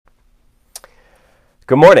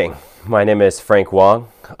Good morning. My name is Frank Wong.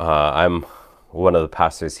 I'm one of the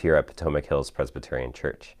pastors here at Potomac Hills Presbyterian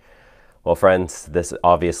Church. Well, friends, this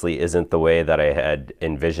obviously isn't the way that I had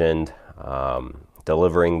envisioned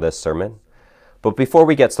delivering this sermon. But before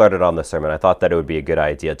we get started on the sermon, I thought that it would be a good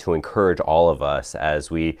idea to encourage all of us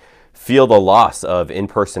as we feel the loss of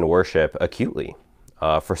in-person worship acutely.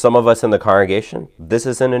 For some of us in the congregation, this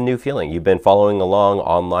isn't a new feeling. You've been following along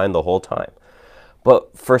online the whole time.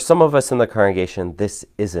 But for some of us in the congregation, this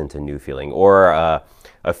isn't a new feeling or a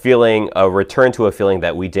return to a feeling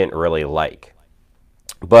that we didn't really like.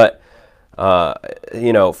 But,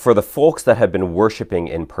 for the folks that have been worshiping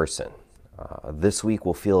in person, this week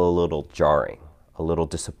will feel a little jarring, a little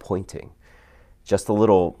disappointing, just a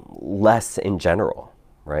little less in general,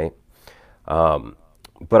 right? But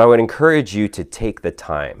I would encourage you to take the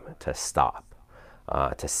time to stop.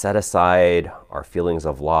 To set aside our feelings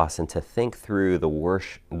of loss and to think through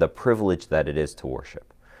the privilege that it is to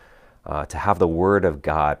worship, to have the Word of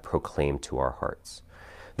God proclaimed to our hearts.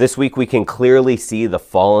 This week we can clearly see the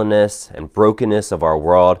fallenness and brokenness of our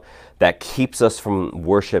world that keeps us from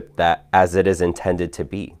worship that as it is intended to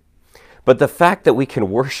be. But the fact that we can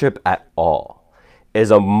worship at all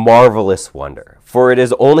is a marvelous wonder, for it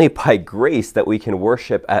is only by grace that we can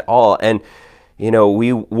worship at all. And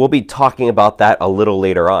we will be talking about that a little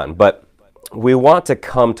later on, but we want to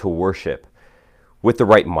come to worship with the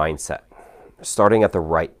right mindset, starting at the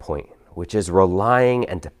right point, which is relying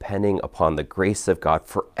and depending upon the grace of God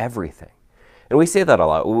for everything. And we say that a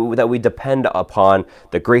lot, that we depend upon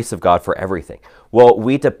the grace of God for everything. Well,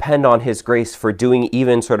 we depend on His grace for doing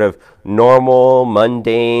even sort of normal,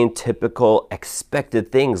 mundane, typical,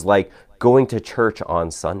 expected things like going to church on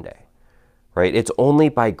Sunday. Right? It's only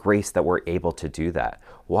by grace that we're able to do that.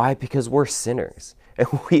 Why? Because we're sinners and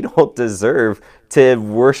we don't deserve to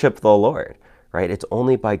worship the Lord, right? It's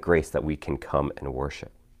only by grace that we can come and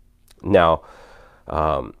worship. Now,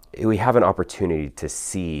 we have an opportunity to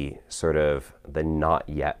see sort of the not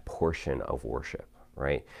yet portion of worship,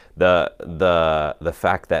 right? The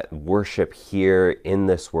fact that worship here in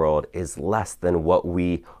this world is less than what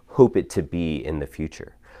we hope it to be in the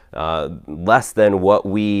future. Less than what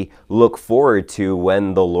we look forward to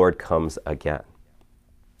when the Lord comes again.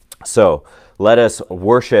 So let us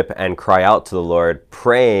worship and cry out to the Lord,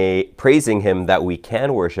 praising Him that we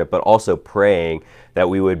can worship, but also praying that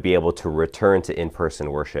we would be able to return to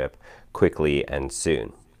in-person worship quickly and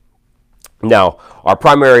soon. Now, our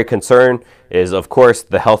primary concern is, of course,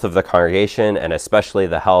 the health of the congregation and especially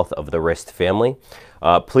the health of the Rist family.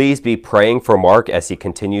 Please be praying for Mark as he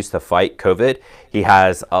continues to fight COVID. He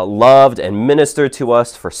has loved and ministered to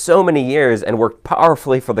us for so many years and worked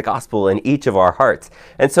powerfully for the gospel in each of our hearts.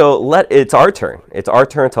 And so it's our turn. It's our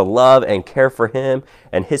turn to love and care for him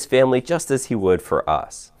and his family just as he would for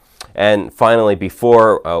us. And finally,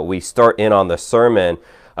 before we start in on the sermon,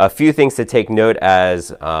 a few things to take note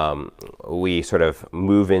as we sort of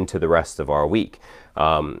move into the rest of our week.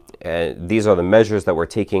 And these are the measures that we're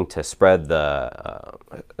taking to spread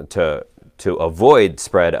to avoid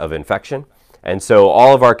spread of infection. And so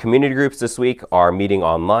all of our community groups this week are meeting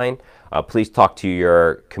online. Please talk to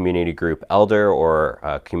your community group elder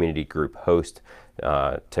or community group host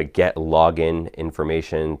to get login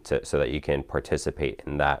information so that you can participate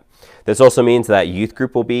in that. This also means that youth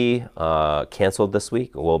group will be canceled this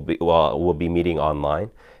week. We'll be meeting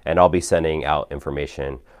online, and I'll be sending out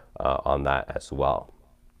information on that as well.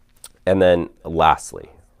 And then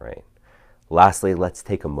lastly, let's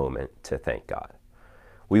take a moment to thank God.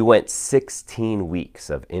 We went 16 weeks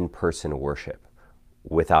of in-person worship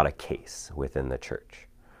without a case within the church,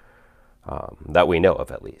 that we know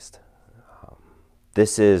of at least.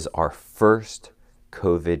 This is our first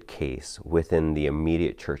COVID case within the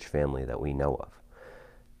immediate church family that we know of.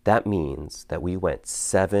 That means that we went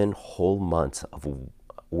 7 whole months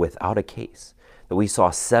without a case, that we saw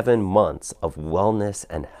 7 months of wellness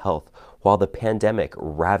and health while the pandemic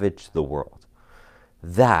ravaged the world.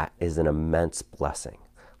 That is an immense blessing.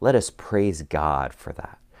 Let us praise God for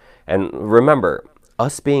that. And remember,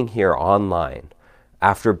 us being here online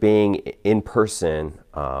after being in person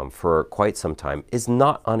for quite some time is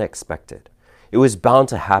not unexpected. It was bound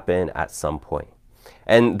to happen at some point.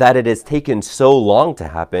 And that it has taken so long to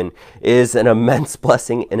happen is an immense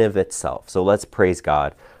blessing in of itself. So let's praise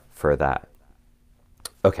God for that.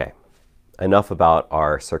 Okay, enough about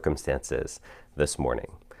our circumstances this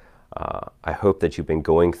morning. I hope that you've been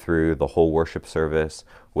going through the whole worship service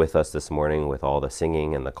with us this morning with all the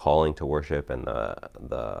singing and the calling to worship and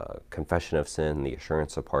the confession of sin, the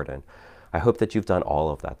assurance of pardon. I hope that you've done all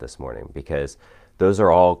of that this morning because those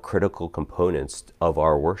are all critical components of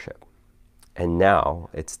our worship. And now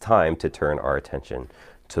it's time to turn our attention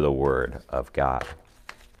to the Word of God.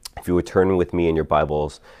 If you would turn with me in your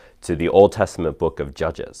Bibles to the Old Testament book of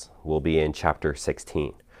Judges, we'll be in chapter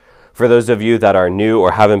 16. For those of you that are new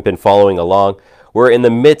or haven't been following along, we're in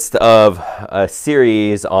the midst of a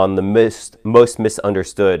series on the most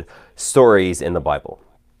misunderstood stories in the Bible.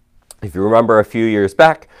 If you remember a few years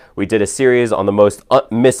back, we did a series on the most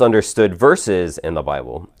misunderstood verses in the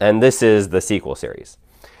Bible, and this is the sequel series.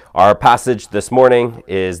 Our passage this morning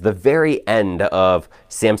is the very end of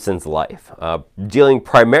Samson's life, dealing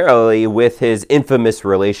primarily with his infamous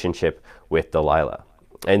relationship with Delilah.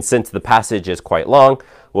 And since the passage is quite long,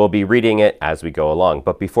 we'll be reading it as we go along.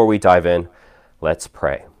 But before we dive in, let's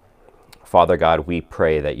pray. Father God, we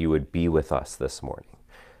pray that you would be with us this morning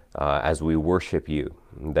as we worship you,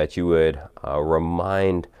 that you would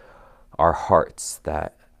remind our hearts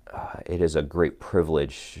that it is a great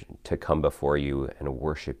privilege to come before you and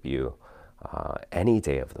worship you any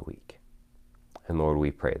day of the week. And Lord,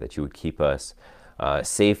 we pray that you would keep us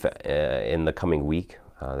safe in the coming week,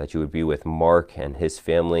 that you would be with Mark and his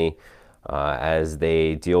family as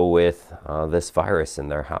they deal with this virus in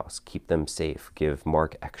their house. Keep them safe. Give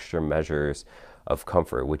Mark extra measures of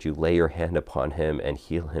comfort. Would you lay your hand upon him and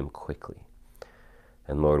heal him quickly?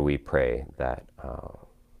 And Lord, we pray that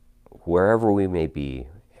wherever we may be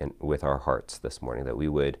with our hearts this morning, that we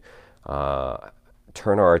would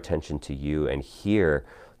turn our attention to you and hear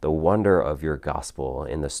the wonder of your gospel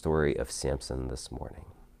in the story of Samson this morning.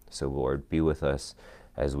 So Lord, be with us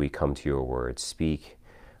as we come to your word. Speak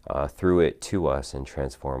through it to us and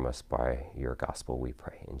transform us by your gospel, we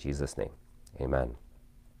pray. In Jesus' name, amen.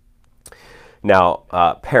 Now,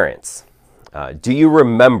 parents, do you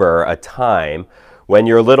remember a time when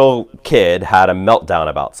your little kid had a meltdown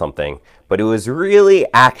about something, but it was really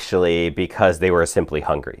actually because they were simply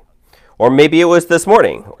hungry? Or maybe it was this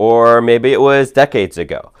morning, or maybe it was decades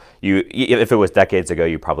ago. If it was decades ago,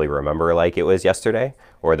 you probably remember like it was yesterday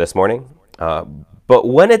or this morning. But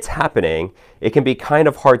when it's happening, it can be kind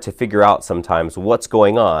of hard to figure out sometimes what's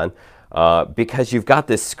going on because you've got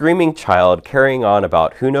this screaming child carrying on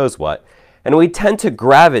about who knows what, and we tend to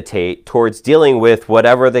gravitate towards dealing with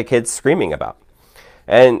whatever the kid's screaming about.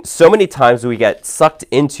 And so many times we get sucked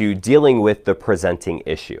into dealing with the presenting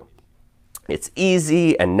issue. It's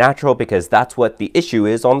easy and natural because that's what the issue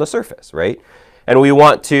is on the surface, right? And we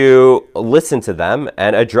want to listen to them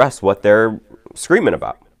and address what they're screaming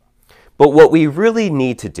about. But what we really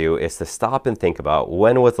need to do is to stop and think about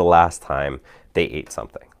when was the last time they ate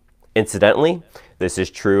something. Incidentally, this is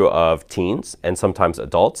true of teens and sometimes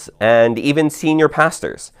adults and even senior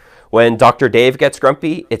pastors. When Dr. Dave gets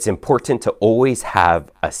grumpy, it's important to always have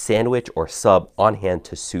a sandwich or sub on hand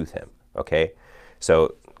to soothe him, okay?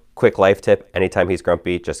 So quick life tip, anytime he's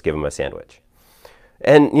grumpy, just give him a sandwich.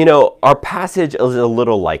 And you know, our passage is a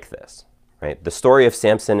little like this, right? The story of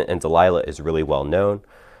Samson and Delilah is really well known.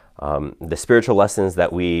 The spiritual lessons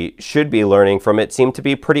that we should be learning from it seem to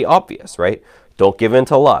be pretty obvious, right? Don't give in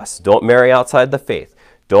to lust. Don't marry outside the faith.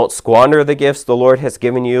 Don't squander the gifts the Lord has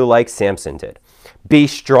given you like Samson did. Be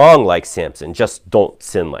strong like Samson, just don't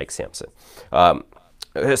sin like Samson.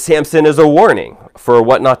 Samson is a warning for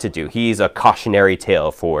what not to do. He's a cautionary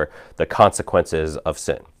tale for the consequences of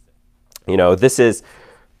sin. You know, this is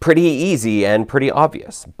pretty easy and pretty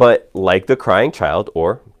obvious, but like the crying child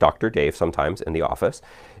or Dr. Dave sometimes in the office,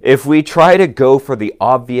 if we try to go for the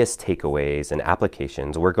obvious takeaways and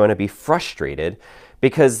applications, we're going to be frustrated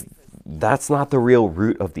because that's not the real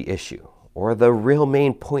root of the issue or the real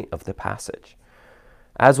main point of the passage.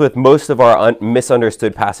 As with most of our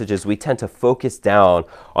misunderstood passages, we tend to focus down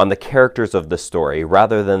on the characters of the story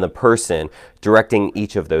rather than the person directing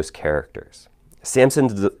each of those characters.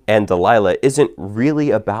 Samson and Delilah isn't really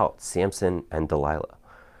about Samson and Delilah.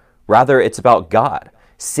 Rather, it's about God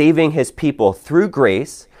saving his people through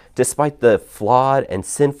grace despite the flawed and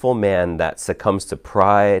sinful man that succumbs to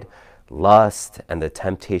pride, lust, and the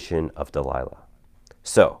temptation of Delilah.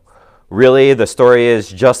 So, really, the story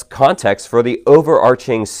is just context for the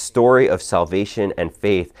overarching story of salvation and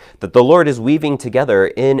faith that the Lord is weaving together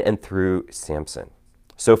in and through Samson.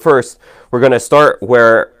 So first, we're going to start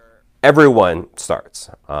where everyone starts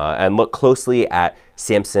and look closely at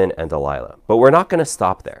Samson and Delilah. But we're not going to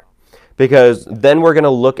stop there because then we're going to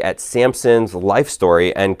look at Samson's life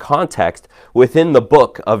story and context within the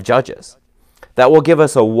book of Judges. That will give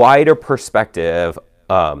us a wider perspective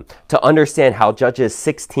to understand how Judges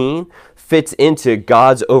 16 fits into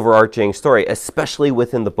God's overarching story, especially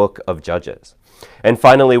within the book of Judges. And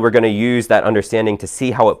finally, we're going to use that understanding to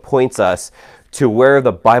see how it points us to where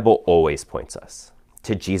the Bible always points us,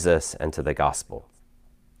 to Jesus and to the gospel.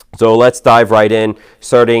 So let's dive right in,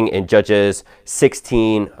 starting in Judges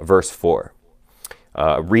 16, verse 4.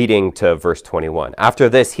 Reading to verse 21. After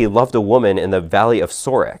this, he loved a woman in the valley of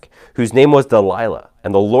Sorek, whose name was Delilah.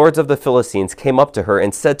 And the lords of the Philistines came up to her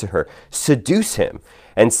and said to her, "Seduce him,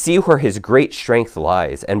 and see where his great strength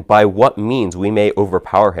lies, and by what means we may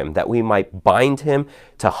overpower him, that we might bind him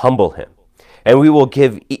to humble him. And we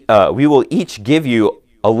will each give you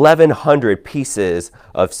 1,100 pieces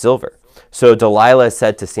of silver." So Delilah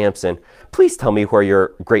said to Samson, "Please tell me where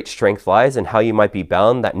your great strength lies, and how you might be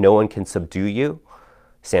bound, that no one can subdue you."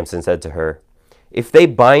 Samson said to her, "If they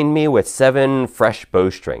bind me with 7 fresh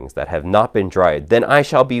bowstrings that have not been dried, then I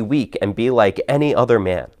shall be weak and be like any other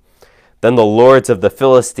man." Then the lords of the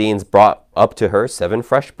Philistines brought up to her 7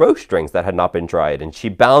 fresh bowstrings that had not been dried, and she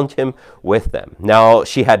bound him with them. Now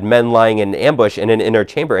she had men lying in ambush in an inner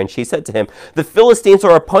chamber, and she said to him, "The Philistines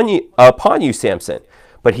are upon you, Samson."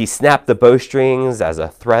 But he snapped the bowstrings as a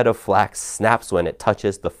thread of flax snaps when it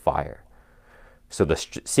touches the fire. So the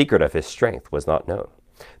secret of his strength was not known.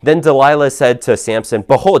 Then Delilah said to Samson,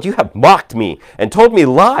 "Behold, you have mocked me and told me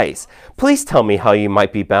lies. Please tell me how you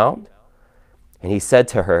might be bound." And he said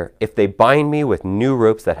to her, "If they bind me with new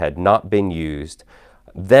ropes that had not been used,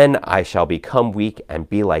 then I shall become weak and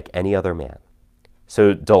be like any other man."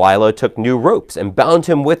 So Delilah took new ropes and bound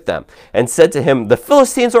him with them and said to him, "The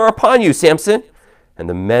Philistines are upon you, Samson." And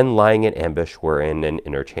the men lying in ambush were in an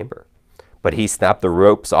inner chamber. But he snapped the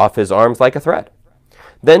ropes off his arms like a thread.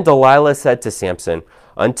 Then Delilah said to Samson,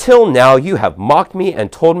 "Until now you have mocked me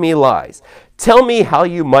and told me lies. Tell me how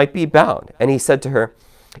you might be bound." And he said to her,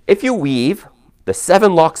 "If you weave the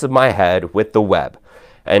 7 locks of my head with the web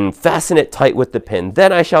and fasten it tight with the pin,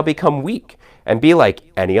 then I shall become weak and be like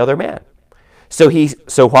any other man." So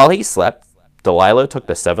while he slept, Delilah took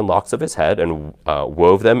the 7 locks of his head and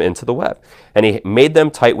wove them into the web. And he made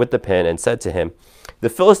them tight with the pin and said to him, "The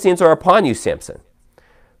Philistines are upon you, Samson."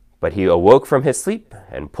 But he awoke from his sleep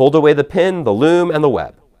and pulled away the pin, the loom, and the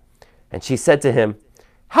web. And she said to him,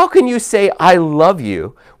 "How can you say, 'I love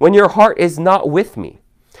you,' when your heart is not with me?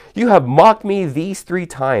 You have mocked me these 3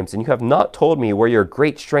 times, and you have not told me where your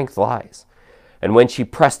great strength lies." And when she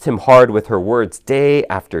pressed him hard with her words day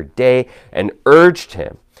after day and urged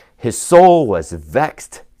him, his soul was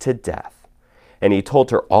vexed to death. And he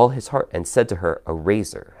told her all his heart and said to her, "A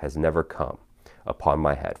razor has never come upon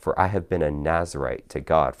my head, for I have been a Nazirite to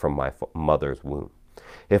God from my mother's womb.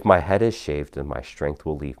 If my head is shaved, then my strength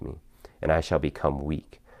will leave me, and I shall become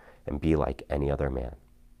weak and be like any other man."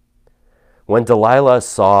 When Delilah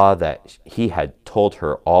saw that he had told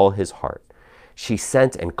her all his heart, she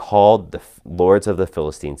sent and called the lords of the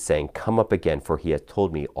Philistines, saying, "Come up again, for he has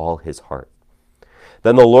told me all his heart."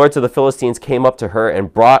 Then the lords of the Philistines came up to her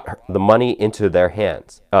and brought the money in their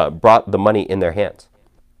hands.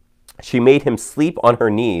 She made him sleep on her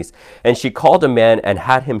knees, and she called a man and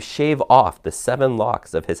had him shave off the 7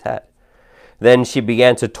 locks of his head. Then she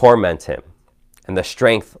began to torment him, and his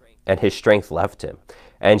strength left him.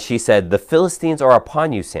 And she said, "The Philistines are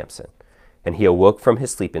upon you, Samson." And he awoke from his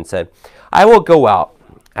sleep and said, "I will go out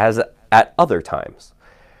as at other times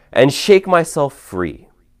and shake myself free."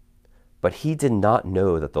 But he did not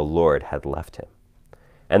know that the Lord had left him.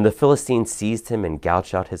 And the Philistines seized him and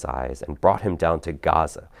gouged out his eyes and brought him down to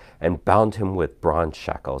Gaza and bound him with bronze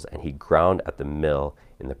shackles, and he ground at the mill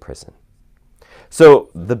in the prison. So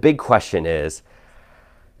the big question is,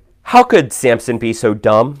 how could Samson be so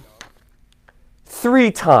dumb?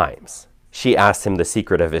 3 times she asked him the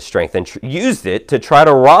secret of his strength and used it to try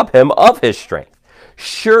to rob him of his strength.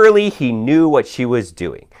 Surely he knew what she was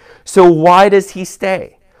doing. So why does he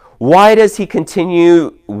stay? Why does he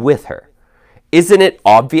continue with her? Isn't it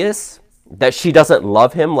obvious that she doesn't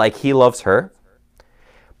love him like he loves her?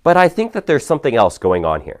 But I think that there's something else going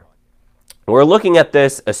on here. We're looking at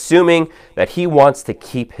this assuming that he wants to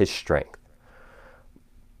keep his strength.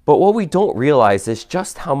 But what we don't realize is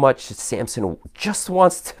just how much Samson just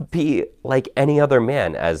wants to be like any other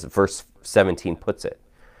man, as verse 17 puts it.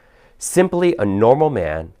 Simply a normal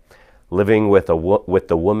man living with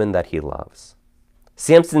the woman that he loves.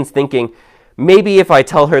 Samson's thinking, maybe if I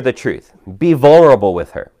tell her the truth, be vulnerable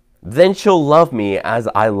with her, then she'll love me as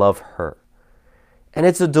I love her. And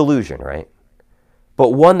it's a delusion, right? But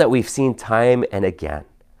one that we've seen time and again.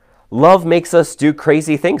 Love makes us do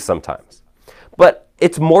crazy things sometimes. But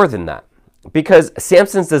it's more than that, because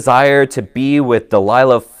Samson's desire to be with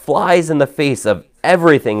Delilah flies in the face of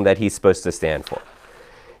everything that he's supposed to stand for.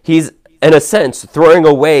 He's, in a sense, throwing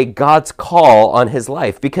away God's call on his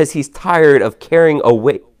life because he's tired of carrying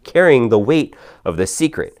the weight of the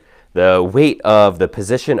secret, the weight of the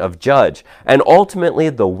position of judge, and ultimately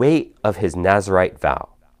the weight of his Nazirite vow.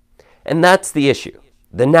 And that's the issue.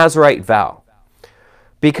 the Nazirite vow,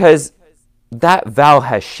 because that vow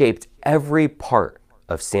has shaped every part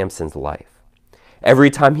of Samson's life.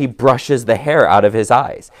 Every time he brushes the hair out of his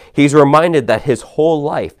eyes, he's reminded that his whole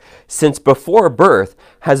life, since before birth,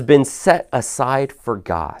 has been set aside for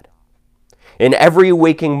God. In every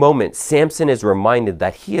waking moment, Samson is reminded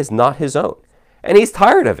that he is not his own, and he's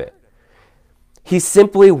tired of it. He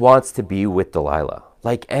simply wants to be with Delilah,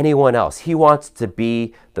 like anyone else. He wants to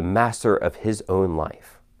be the master of his own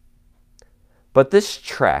life. But this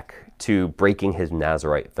trek to breaking his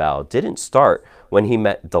Nazirite vow didn't start when he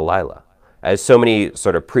met Delilah, as so many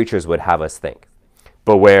sort of preachers would have us think.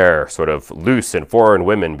 Beware sort of loose and foreign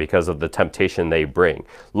women because of the temptation they bring.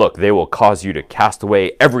 Look, they will cause you to cast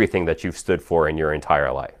away everything that you've stood for in your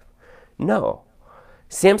entire life. No.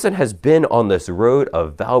 Samson has been on this road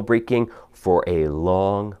of vow breaking for a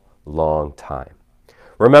long, long time.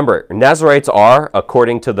 Remember, Nazirites are,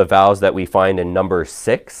 according to the vows that we find in Numbers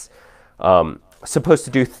 6, supposed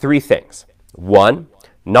to do 3 things. 1,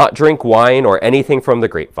 not drink wine or anything from the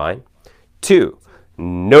grapevine. 2,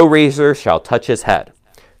 no razor shall touch his head.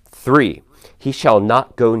 3, he shall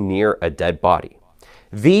not go near a dead body.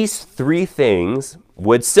 These 3 things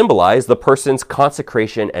would symbolize the person's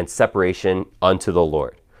consecration and separation unto the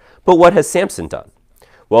Lord. But what has Samson done?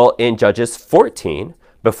 Well, in Judges 14,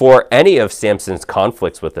 before any of Samson's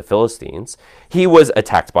conflicts with the Philistines, he was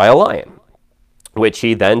attacked by a lion, which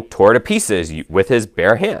he then tore to pieces with his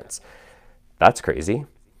bare hands. That's crazy.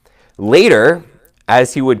 Later,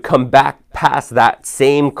 as he would come back past that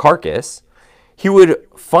same carcass, he would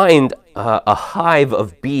find a hive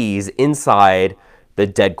of bees inside the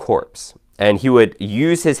dead corpse. And he would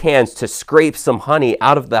use his hands to scrape some honey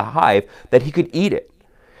out of the hive that he could eat it.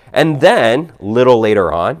 And then, little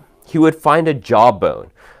later on, he would find a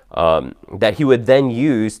jawbone that he would then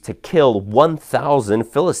use to kill 1,000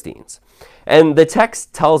 Philistines. And the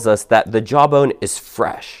text tells us that the jawbone is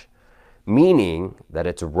fresh, meaning that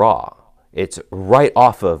it's raw. It's right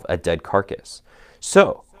off of a dead carcass.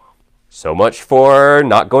 So much for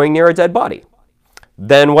not going near a dead body.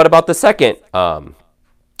 Then what about the second?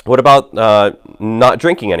 What about not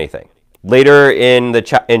drinking anything? Later in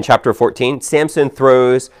chapter 14, Samson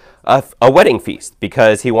throws a wedding feast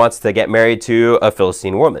because he wants to get married to a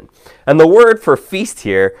Philistine woman. And the word for feast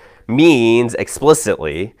here means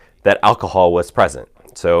explicitly that alcohol was present.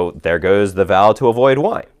 So there goes the vow to avoid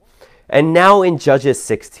wine. And now in Judges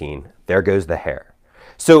 16, there goes the hair.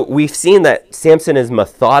 So we've seen that Samson is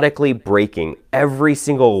methodically breaking every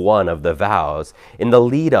single one of the vows in the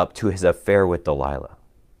lead up to his affair with Delilah.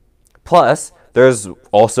 Plus, there's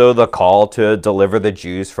also the call to deliver the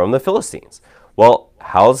Jews from the Philistines. Well,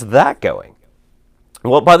 how's that going?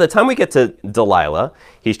 Well, by the time we get to Delilah,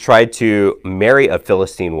 he's tried to marry a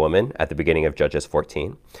Philistine woman at the beginning of Judges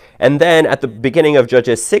 14. And then at the beginning of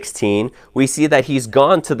Judges 16, we see that he's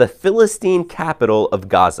gone to the Philistine capital of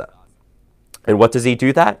Gaza. And what does he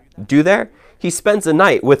do there? He spends a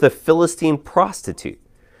night with a Philistine prostitute.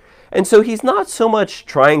 And so he's not so much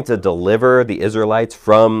trying to deliver the Israelites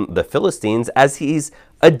from the Philistines as he's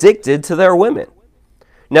addicted to their women.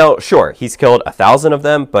 Now, sure, he's killed 1,000 of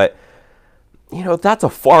them, but that's a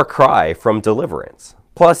far cry from deliverance.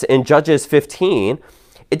 Plus, in Judges 15,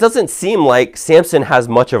 it doesn't seem like Samson has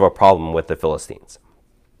much of a problem with the Philistines.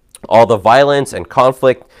 All the violence and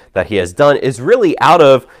conflict that he has done is really out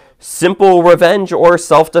of simple revenge or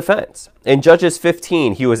self-defense. In Judges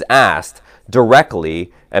 15, he was asked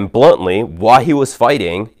directly and bluntly why he was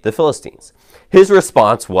fighting the Philistines. His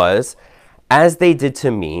response was, "As they did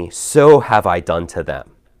to me, so have I done to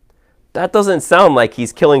them." That doesn't sound like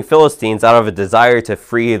he's killing Philistines out of a desire to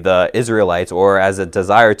free the Israelites or as a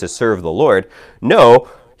desire to serve the Lord. No,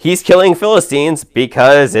 he's killing Philistines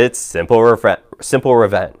because it's simple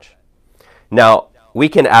revenge. Now, we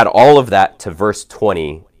can add all of that to verse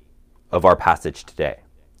 20 of our passage today.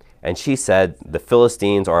 And she said, "The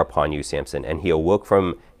Philistines are upon you, Samson." And he awoke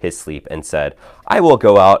from his sleep and said, "I will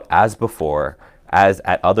go out as before, as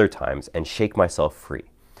at other times, and shake myself free."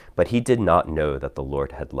 But he did not know that the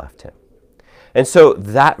Lord had left him. And so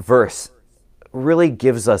that verse really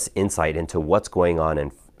gives us insight into what's going on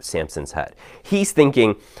in Samson's head. He's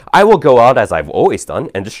thinking, "I will go out as I've always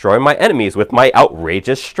done and destroy my enemies with my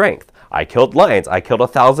outrageous strength. I killed lions. I killed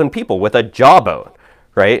 1,000 people with a jawbone,"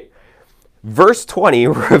 right? Verse 20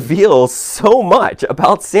 reveals so much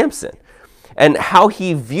about Samson and how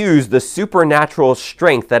he views the supernatural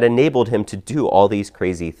strength that enabled him to do all these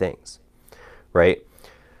crazy things, right?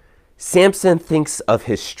 Samson thinks of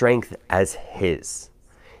his strength as his.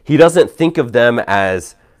 He doesn't think of it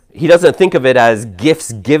as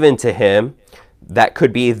gifts given to him that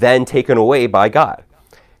could be then taken away by God.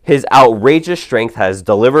 His outrageous strength has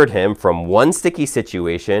delivered him from one sticky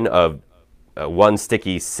situation of one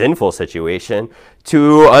sticky sinful situation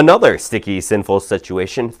to another sticky sinful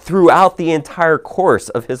situation throughout the entire course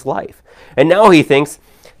of his life. And now he thinks,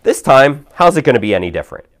 this time, how's it going to be any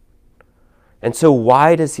different? And so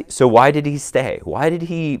why did he stay?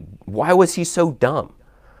 Why was he so dumb?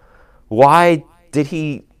 Why was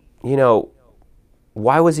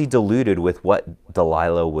he deluded with what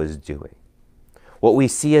Delilah was doing? What we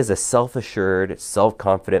see is a self-assured,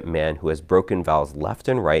 self-confident man who has broken vows left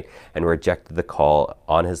and right and rejected the call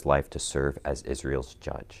on his life to serve as Israel's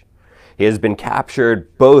judge. He has been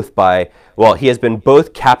captured both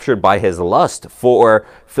captured by his lust for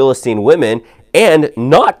Philistine women and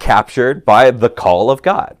not captured by the call of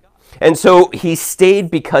God. And so he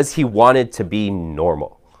stayed because he wanted to be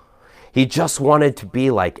normal. He just wanted to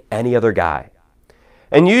be like any other guy.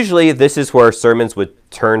 And usually this is where sermons would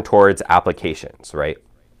turn towards applications, right?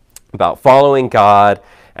 About following God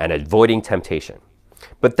and avoiding temptation.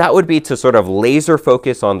 But that would be to sort of laser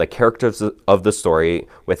focus on the characters of the story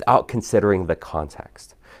without considering the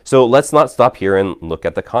context. So let's not stop here and look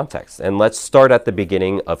at the context. And let's start at the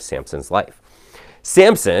beginning of Samson's life.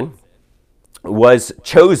 Samson was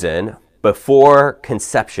chosen before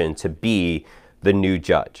conception to be the new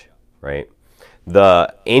judge, right?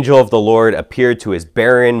 The angel of the Lord appeared to his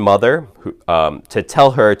barren mother to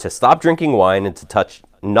tell her to stop drinking wine and to touch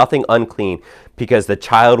nothing unclean because the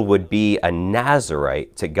child would be a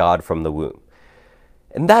Nazirite to God from the womb.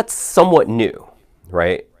 And that's somewhat new,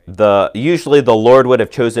 right? Usually the Lord would have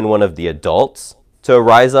chosen one of the adults to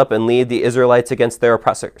rise up and lead the Israelites against their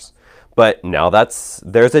oppressors. But now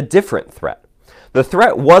there's a different threat. The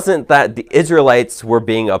threat wasn't that the Israelites were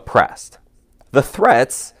being oppressed. The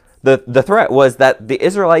threat was that the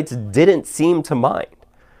Israelites didn't seem to mind.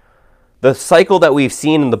 The cycle that we've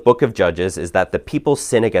seen in the book of Judges is that the people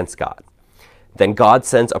sin against God. Then God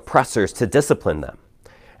sends oppressors to discipline them.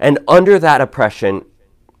 And under that oppression,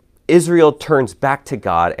 Israel turns back to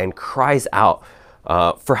God and cries out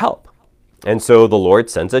for help. And so the Lord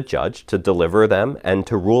sends a judge to deliver them and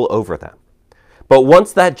to rule over them. But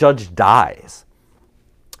once that judge dies,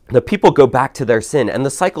 the people go back to their sin and the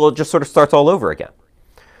cycle just sort of starts all over again.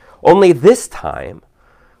 Only this time,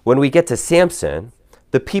 when we get to Samson,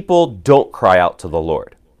 the people don't cry out to the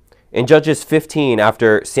Lord. In Judges 15,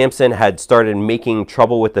 after Samson had started making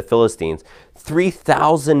trouble with the Philistines,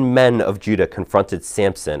 3,000 men of Judah confronted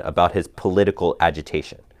Samson about his political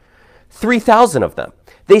agitation. 3,000 of them.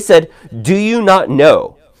 They said, "Do you not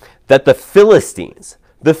know that the Philistines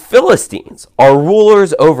are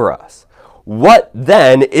rulers over us? What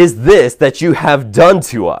then is this that you have done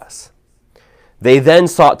to us?" They then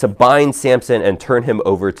sought to bind Samson and turn him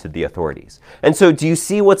over to the authorities. And so do you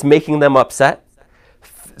see what's making them upset?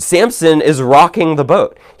 Samson is rocking the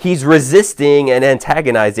boat. He's resisting and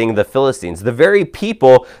antagonizing the Philistines, the very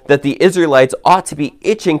people that the Israelites ought to be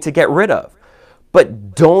itching to get rid of.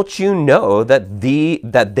 But don't you know that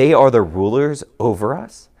they are the rulers over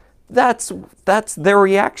us? That's their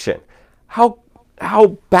reaction.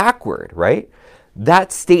 How backward, right?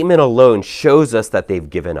 That statement alone shows us that they've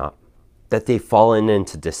given up, that they've fallen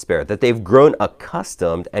into despair, that they've grown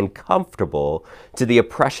accustomed and comfortable to the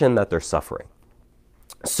oppression that they're suffering.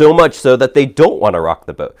 So much so that they don't want to rock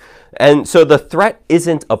the boat. And so the threat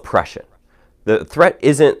isn't oppression. The threat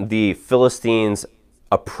isn't the Philistines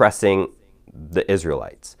oppressing the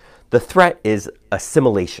Israelites. The threat is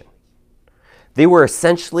assimilation. They were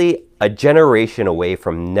essentially a generation away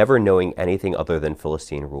from never knowing anything other than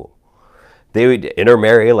Philistine rule. They would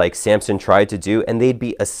intermarry like Samson tried to do, and they'd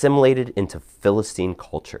be assimilated into Philistine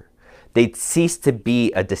culture. They'd cease to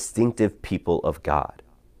be a distinctive people of God.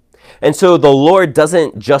 And so the Lord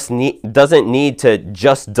doesn't need to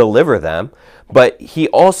just deliver them, but he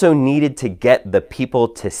also needed to get the people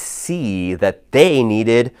to see that they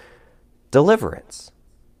needed deliverance.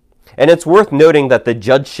 And it's worth noting that the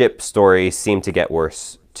judgeship stories seem to get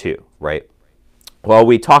worse too, right? While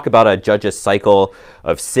we talk about a judge's cycle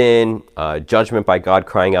of sin, judgment by God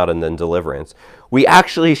crying out, and then deliverance, we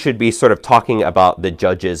actually should be sort of talking about the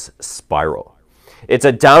judge's spiral. It's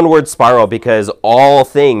a downward spiral because all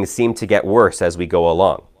things seem to get worse as we go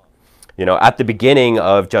along. You know, at the beginning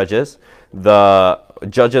of Judges, the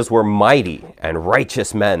judges were mighty and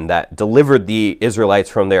righteous men that delivered the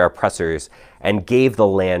Israelites from their oppressors and gave the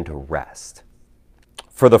land rest.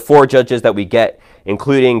 For the 4 judges that we get,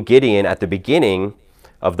 including Gideon at the beginning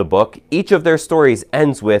of the book, each of their stories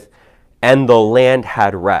ends with, "And the land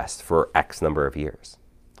had rest for X number of years."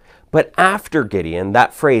 But after Gideon,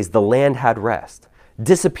 that phrase, "the land had rest,"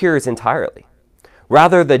 disappears entirely.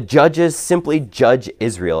 Rather, the judges simply judge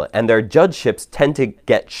Israel, and their judgeships tend to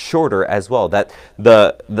get shorter as well. That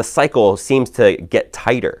the cycle seems to get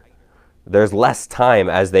tighter. There's less time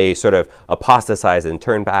as they sort of apostatize and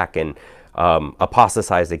turn back and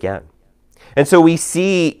apostatize again. And so we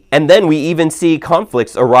see, and then we even see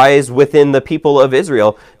conflicts arise within the people of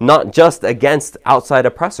Israel, not just against outside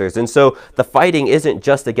oppressors. And so the fighting isn't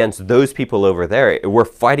just against those people over there. We're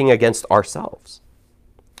fighting against ourselves.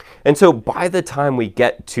 And so by the time we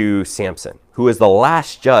get to Samson, who is the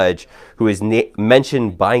last judge who is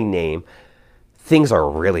mentioned by name, things are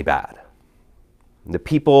really bad. The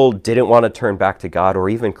people didn't want to turn back to God or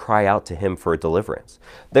even cry out to him for deliverance.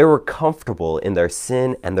 They were comfortable in their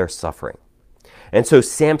sin and their suffering. And so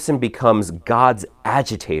Samson becomes God's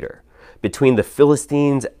agitator between the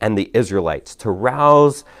Philistines and the Israelites to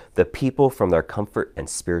rouse the people from their comfort and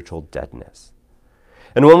spiritual deadness.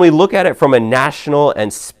 And when we look at it from a national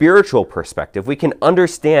and spiritual perspective, we can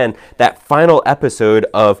understand that final episode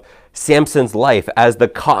of Samson's life as the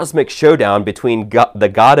cosmic showdown between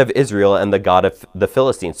the God of Israel and the God of the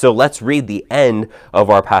Philistines. So let's read the end of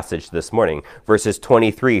our passage this morning, verses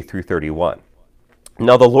 23 through 31.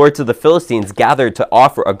 Now the lords of the Philistines gathered to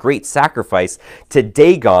offer a great sacrifice to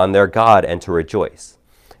Dagon, their god, and to rejoice.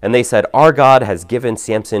 And they said, "Our God has given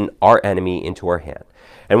Samson, our enemy, into our hand."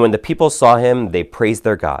 And when the people saw him, they praised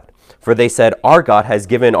their God. For they said, "Our God has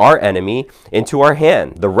given our enemy into our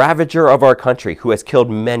hand, the ravager of our country, who has killed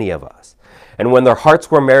many of us." And when their hearts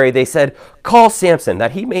were merry, they said, "Call Samson,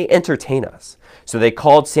 that he may entertain us." So they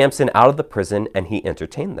called Samson out of the prison, and he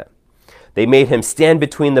entertained them. They made him stand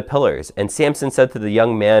between the pillars, and Samson said to the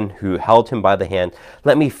young man who held him by the hand,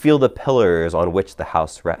 "Let me feel the pillars on which the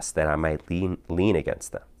house rests, that I might lean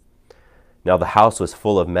against them." Now the house was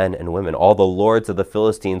full of men and women. All the lords of the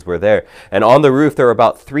Philistines were there, and on the roof there were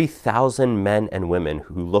about 3,000 men and women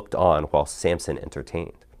who looked on while Samson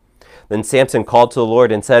entertained. Then Samson called to the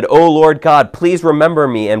Lord and said, "O Lord God, please remember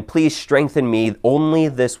me, and please strengthen me only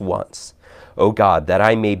this once, O God, that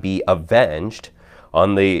I may be avenged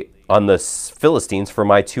on the Philistines for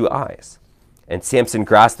my 2 eyes." And Samson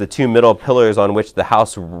grasped the 2 middle pillars on which the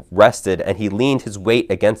house rested, and he leaned his weight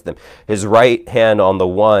against them, his right hand on the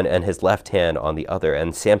one and his left hand on the other.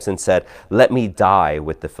 And Samson said, "Let me die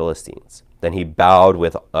with the Philistines." Then he bowed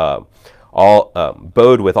with all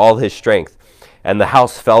his strength, and the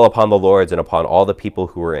house fell upon the lords and upon all the people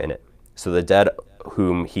who were in it. So the dead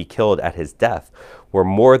whom he killed at his death were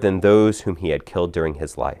more than those whom he had killed during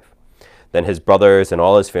his life. Then his brothers and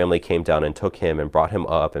all his family came down and took him and brought him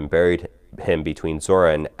up and buried him between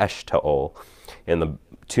Zorah and Eshtaol in the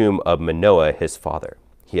tomb of Manoah, his father.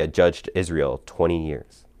 He had judged Israel 20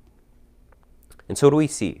 years. And so what do we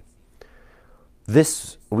see?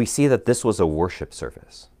 We see that this was a worship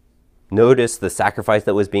service. Notice the sacrifice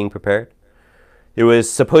that was being prepared. It was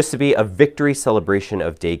supposed to be a victory celebration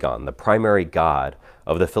of Dagon, the primary god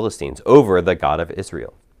of the Philistines, over the God of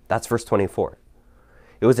Israel. That's verse 24.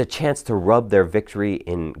 It was a chance to rub their victory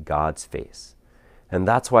in God's face. And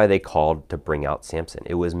that's why they called to bring out Samson.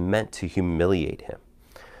 It was meant to humiliate him,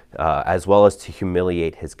 as well as to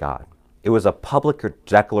humiliate his God. It was a public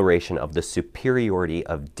declaration of the superiority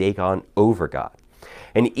of Dagon over God.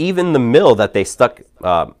 And even the mill that they stuck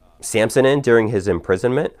Samson in during his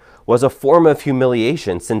imprisonment was a form of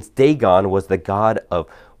humiliation, since Dagon was the god of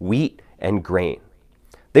wheat and grain.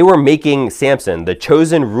 They were making Samson, the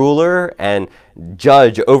chosen ruler and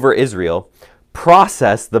judge over Israel,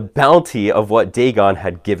 process the bounty of what Dagon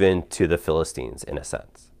had given to the Philistines, in a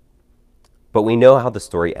sense. But we know how the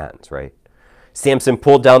story ends, right? Samson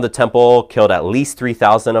pulled down the temple, killed at least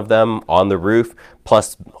 3,000 of them on the roof,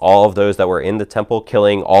 plus all of those that were in the temple,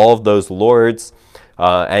 killing all of those lords,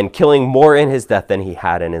 and killing more in his death than he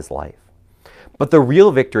had in his life. But the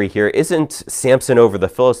real victory here isn't Samson over the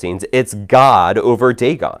Philistines, it's God over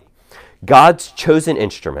Dagon. God's chosen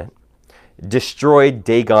instrument destroyed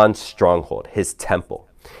Dagon's stronghold, his temple.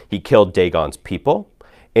 He killed Dagon's people,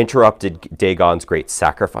 interrupted Dagon's great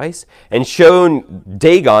sacrifice, and shown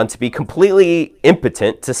Dagon to be completely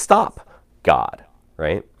impotent to stop God,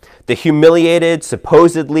 right? The humiliated,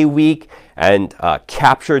 supposedly weak, and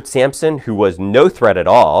captured Samson, who was no threat at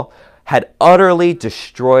all, had utterly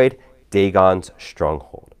destroyed Dagon's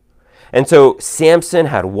stronghold. And so Samson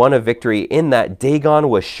had won a victory in that Dagon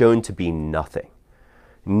was shown to be nothing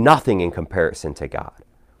in comparison to God.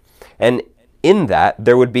 And in that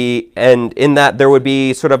there would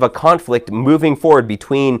be sort of a conflict moving forward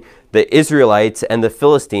between the Israelites and the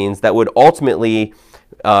Philistines that would ultimately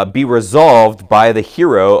be resolved by the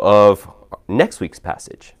hero of next week's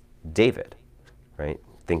passage, David, right?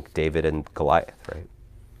 Think David and Goliath, right?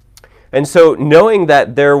 And so knowing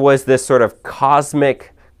that there was this sort of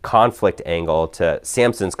cosmic conflict angle to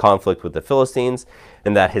Samson's conflict with the Philistines,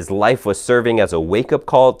 and that his life was serving as a wake-up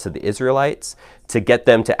call to the Israelites to get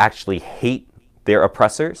them to actually hate their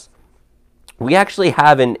oppressors, we actually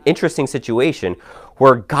have an interesting situation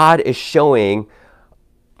where God is showing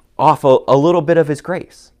off a little bit of his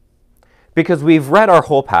grace. Because we've read our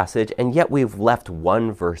whole passage, and yet we've left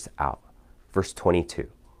one verse out, verse 22.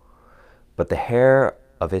 But the hair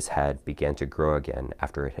of his head began to grow again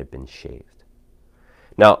after it had been shaved.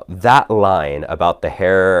 Now, that line about the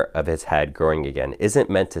hair of his head growing again isn't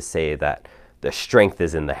meant to say that the strength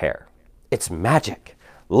is in the hair. It's magic.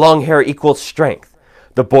 Long hair equals strength.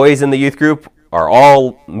 The boys in the youth group are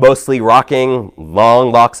all mostly rocking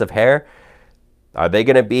long locks of hair. Are they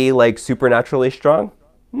going to be like supernaturally strong?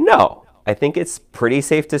 No. I think it's pretty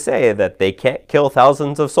safe to say that they can't kill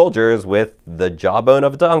thousands of soldiers with the jawbone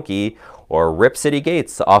of a donkey or rip city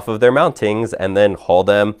gates off of their mountings and then haul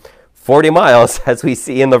them 40 miles, as we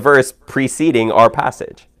see in the verse preceding our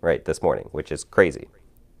passage, right, this morning, which is crazy.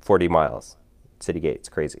 40 miles, city gates,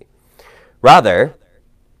 crazy. Rather,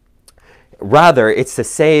 it's to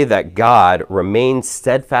say that God remained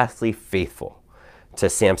steadfastly faithful to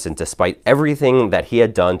Samson despite everything that he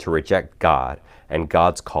had done to reject God and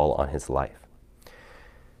God's call on his life.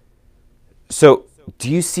 So, do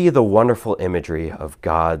you see the wonderful imagery of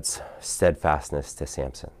God's steadfastness to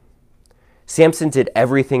Samson? Samson did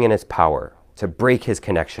everything in his power to break his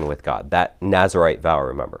connection with God, that Nazirite vow,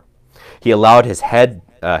 remember. He allowed his hair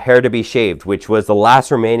to be shaved, which was the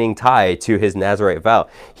last remaining tie to his Nazirite vow.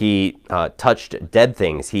 He touched dead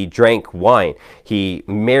things. He drank wine. He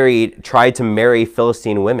tried to marry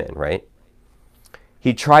Philistine women, right?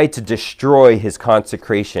 He tried to destroy his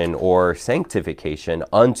consecration or sanctification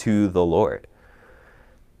unto the Lord.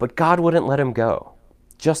 But God wouldn't let him go,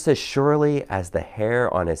 just as surely as the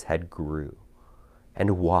hair on his head grew.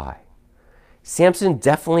 And why? Samson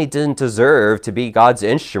definitely didn't deserve to be God's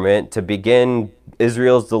instrument to begin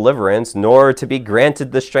Israel's deliverance, nor to be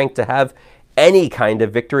granted the strength to have any kind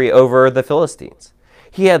of victory over the Philistines.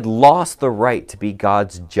 He had lost the right to be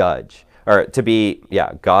God's judge, or to be,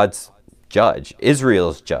 God's judge,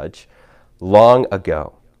 Israel's judge, long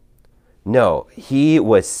ago. No, he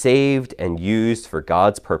was saved and used for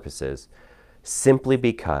God's purposes simply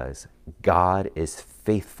because God is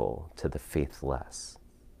faithful to the faithless.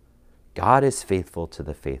 God is faithful to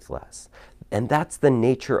the faithless. And that's the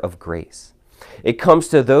nature of grace. It comes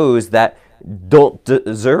to those that don't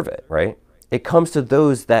deserve it, right? It comes to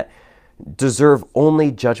those that deserve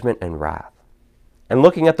only judgment and wrath. And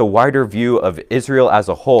looking at the wider view of Israel as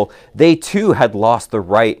a whole, they too had lost the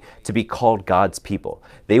right to be called God's people.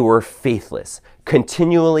 They were faithless,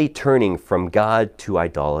 continually turning from God to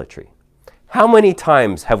idolatry. How many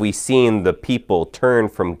times have we seen the people turn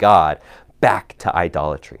from God back to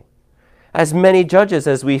idolatry? As many judges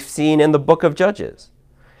as we've seen in the book of Judges.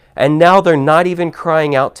 And now they're not even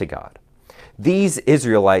crying out to God. These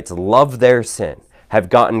Israelites love their sin, have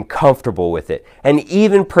gotten comfortable with it, and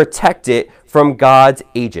even protect it from God's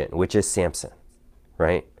agent, which is Samson,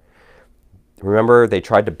 right? Remember, they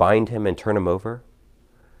tried to bind him and turn him over?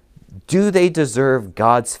 Do they deserve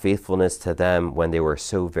God's faithfulness to them when they were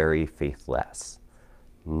so very faithless?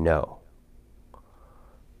 No.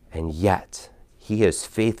 And yet, he is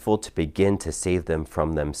faithful to begin to save them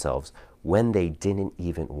from themselves when they didn't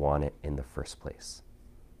even want it in the first place.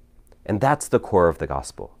 And that's the core of the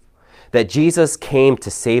gospel. That Jesus came to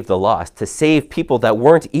save the lost, to save people that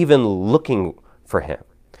weren't even looking for him.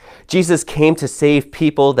 Jesus came to save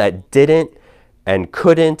people that didn't and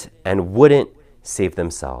couldn't and wouldn't save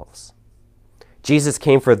themselves. Jesus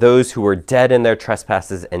came for those who were dead in their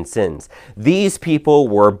trespasses and sins. These people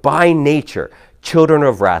were by nature children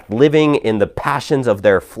of wrath, living in the passions of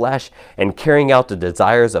their flesh and carrying out the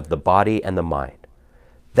desires of the body and the mind.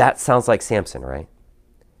 That sounds like Samson, right?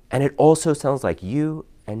 And it also sounds like you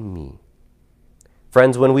and me.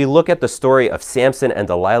 Friends, when we look at the story of Samson and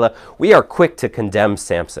Delilah, we are quick to condemn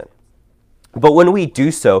Samson. But when we do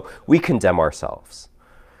so, we condemn ourselves.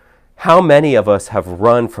 How many of us have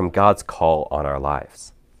run from God's call on our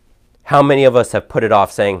lives? How many of us have put it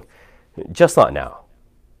off saying, just not now?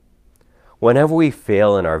 Whenever we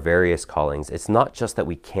fail in our various callings, it's not just that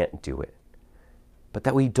we can't do it, but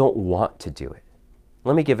that we don't want to do it.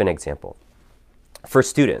 Let me give an example. For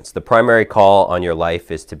students, the primary call on your life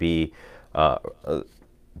is to be a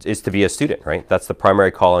student, right? That's the primary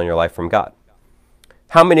call on your life from God.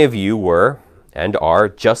 How many of you were and are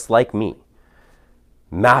just like me?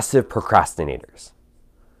 Massive procrastinators.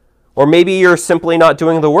 Or maybe you're simply not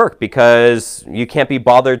doing the work because you can't be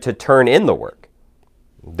bothered to turn in the work.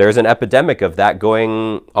 There's an epidemic of that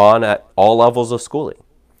going on at all levels of schooling.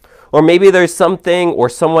 Or maybe there's something or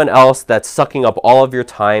someone else that's sucking up all of your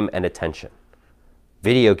time and attention.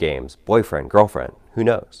 Video games, boyfriend, girlfriend, who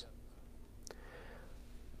knows?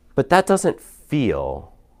 But that doesn't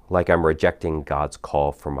feel like I'm rejecting God's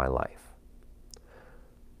call for my life.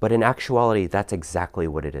 But in actuality, that's exactly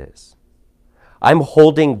what it is. I'm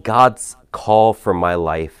holding God's call for my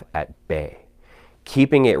life at bay,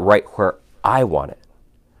 keeping it right where I want it.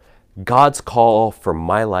 God's call for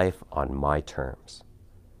my life on my terms.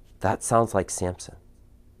 That sounds like Samson.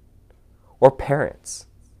 Or parents,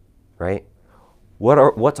 right?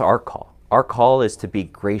 What's our call? Our call is to be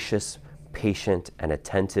gracious, patient, and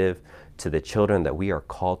attentive to the children that we are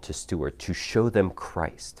called to steward, to show them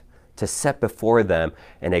Christ, to set before them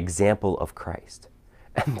an example of Christ.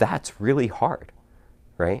 And that's really hard,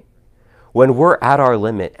 right? When we're at our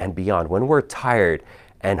limit and beyond, when we're tired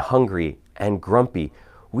and hungry and grumpy,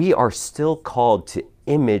 we are still called to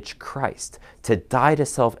image Christ, to die to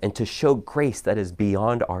self and to show grace that is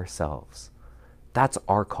beyond ourselves. That's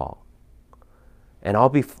our call. And I'll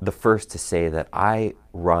be the first to say that I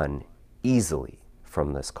run easily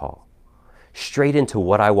from this call, straight into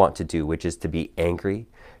what I want to do, which is to be angry,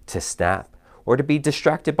 to snap, or to be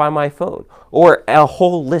distracted by my phone, or a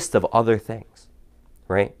whole list of other things,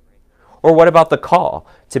 right? Or what about the call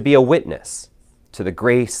to be a witness to the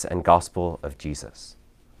grace and gospel of Jesus?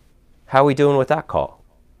 How are we doing with that call?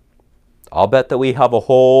 I'll bet that we have a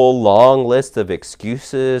whole long list of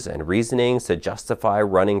excuses and reasonings to justify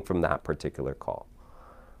running from that particular call.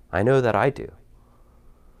 I know that I do.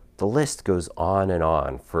 The list goes on and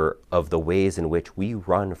on of the ways in which we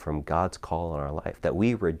run from God's call in our life, that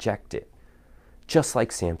we reject it, just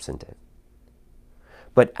like Samson did.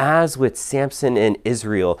 But as with Samson and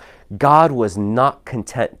Israel, God was not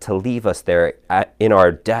content to leave us there in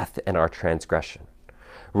our death and our transgression.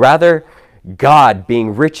 Rather, God,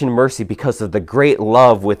 being rich in mercy because of the great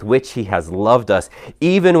love with which he has loved us,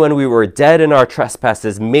 even when we were dead in our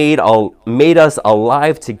trespasses, made us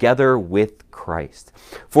alive together with Christ.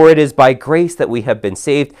 For it is by grace that we have been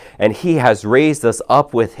saved, and he has raised us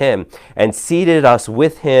up with him and seated us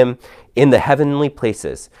with him in the heavenly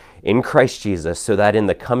places in Christ Jesus, so that in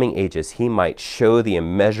the coming ages he might show the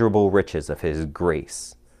immeasurable riches of his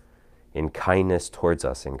grace in kindness towards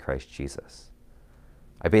us in Christ Jesus.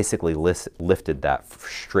 I basically lifted that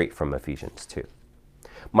straight from Ephesians 2.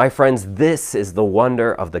 My friends, this is the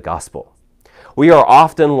wonder of the gospel. We are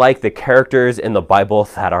often like the characters in the Bible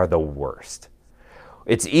that are the worst.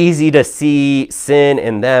 It's easy to see sin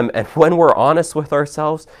in them, and when we're honest with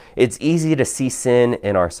ourselves, it's easy to see sin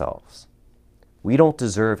in ourselves. We don't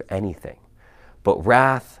deserve anything but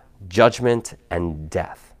wrath, judgment, and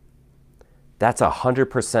death. That's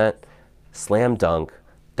 100% slam dunk.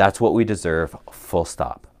 That's what we deserve, full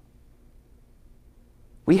stop.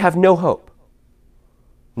 We have no hope,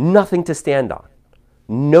 nothing to stand on,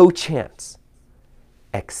 no chance,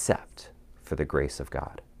 except for the grace of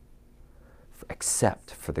God,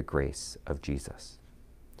 except for the grace of Jesus.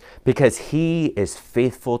 Because he is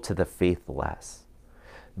faithful to the faithless.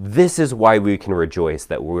 This is why we can rejoice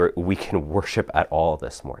that we can worship at all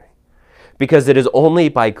this morning. Because it is only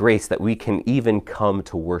by grace that we can even come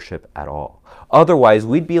to worship at all. Otherwise,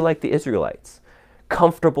 we'd be like the Israelites,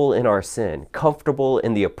 comfortable in our sin, comfortable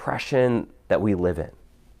in the oppression that we live in.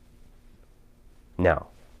 Now,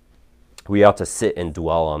 we ought to sit and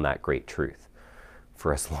dwell on that great truth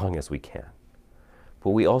for as long as we can.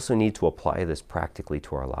 But we also need to apply this practically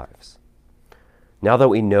to our lives. Now that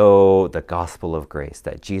we know the gospel of grace,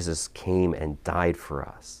 that Jesus came and died for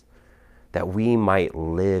us, that we might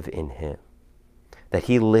live in him, that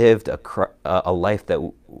he lived a life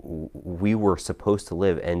that we were supposed to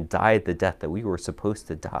live and died the death that we were supposed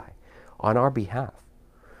to die on our behalf.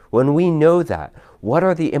 When we know that, what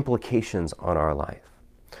are the implications on our life?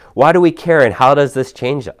 Why do we care, and how does this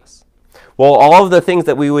change us? Well, all of the things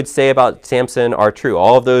that we would say about Samson are true.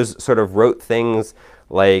 All of those sort of rote things,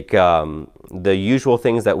 like the usual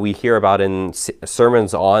things that we hear about in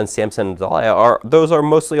sermons on Samson and Delilah, those are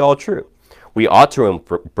mostly all true. We ought to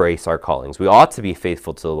embrace our callings. We ought to be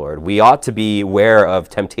faithful to the Lord. We ought to be aware of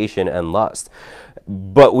temptation and lust.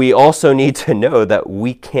 But we also need to know that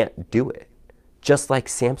we can't do it, just like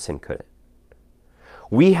Samson couldn't.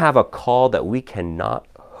 We have a call that we cannot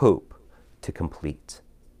hope to complete.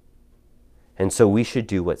 And so we should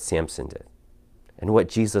do what Samson did and what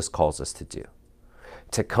Jesus calls us to do,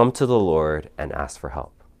 to come to the Lord and ask for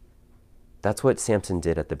help. That's what Samson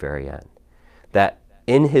did at the very end. That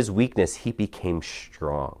in his weakness, he became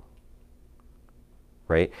strong,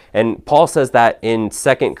 right? And Paul says that in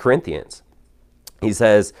 2 Corinthians. He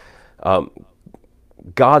says,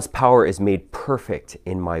 God's power is made perfect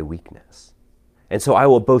in my weakness. And so I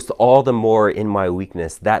will boast all the more in my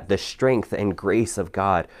weakness, that the strength and grace of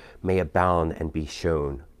God may abound and be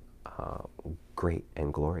shown great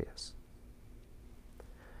and glorious.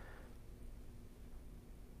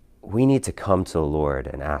 We need to come to the Lord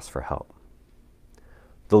and ask for help.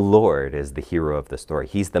 The Lord is the hero of the story.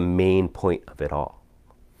 He's the main point of it all.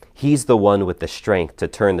 He's the one with the strength to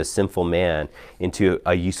turn the sinful man into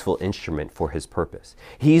a useful instrument for his purpose.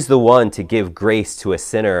 He's the one to give grace to a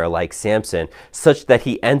sinner like Samson, such that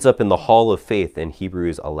he ends up in the hall of faith in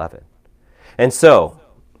Hebrews 11. And so,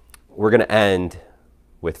 we're going to end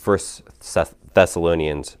with 1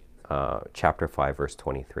 Thessalonians chapter 5, verse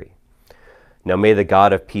 23. Now may the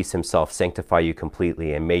God of peace himself sanctify you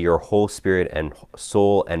completely, and may your whole spirit and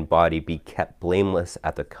soul and body be kept blameless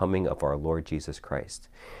at the coming of our Lord Jesus Christ.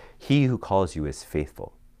 He who calls you is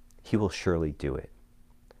faithful. He will surely do it.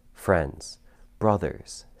 Friends,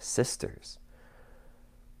 brothers, sisters,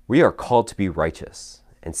 we are called to be righteous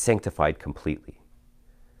and sanctified completely.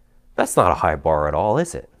 That's not a high bar at all,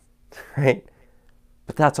 is it? Right?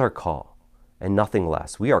 But that's our call, and nothing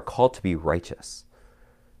less. We are called to be righteous,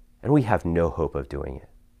 and we have no hope of doing it.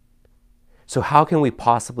 So how can we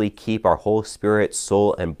possibly keep our whole spirit,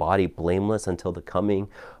 soul, and body blameless until the coming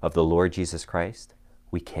of the Lord Jesus Christ?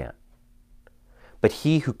 We can't. But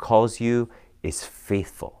he who calls you is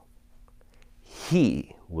faithful.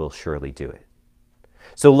 He will surely do it.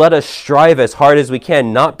 So let us strive as hard as we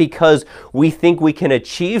can, not because we think we can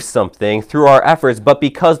achieve something through our efforts, but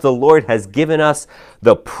because the Lord has given us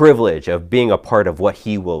the privilege of being a part of what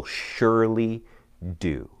he will surely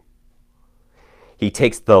do. He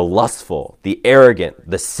takes the lustful, the arrogant,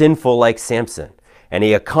 the sinful like Samson, and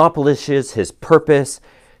he accomplishes his purpose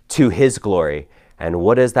to his glory. And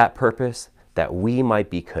what is that purpose? That we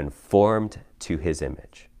might be conformed to his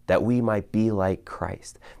image, that we might be like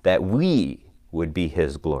Christ, that we would be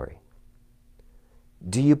his glory.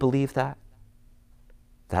 Do you believe that?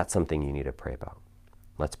 That's something you need to pray about.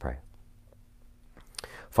 Let's pray.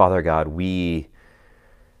 Father God, we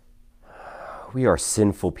are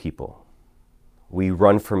sinful people. We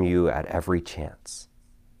run from you at every chance.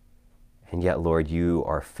 And yet, Lord, you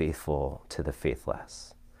are faithful to the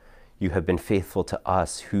faithless. You have been faithful to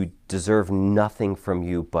us who deserve nothing from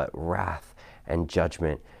you but wrath and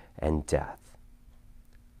judgment and death.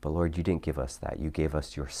 But Lord, you didn't give us that. You gave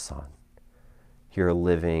us your Son, your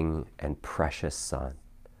living and precious Son,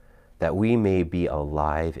 that we may be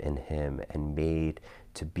alive in him and made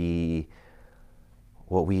to be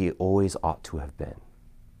what we always ought to have been,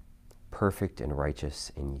 perfect and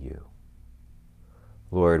righteous in you.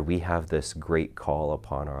 Lord, we have this great call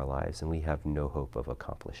upon our lives, and we have no hope of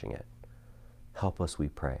accomplishing it. Help us, we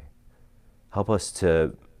pray. Help us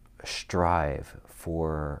to strive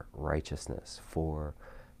for righteousness, for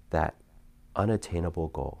that unattainable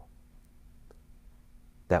goal,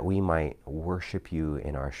 that we might worship you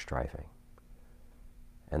in our striving.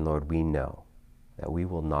 And Lord, we know that we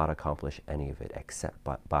will not accomplish any of it except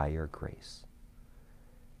by your grace.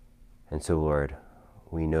 And so, Lord,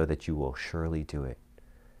 we know that you will surely do it.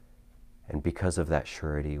 And because of that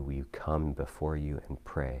surety, we come before you and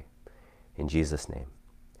pray. In Jesus' name,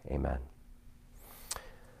 amen.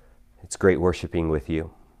 It's great worshiping with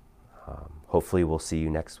you. Hopefully we'll see you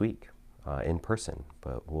next week in person,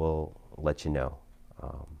 but we'll let you know.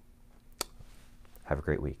 Have a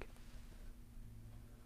great week.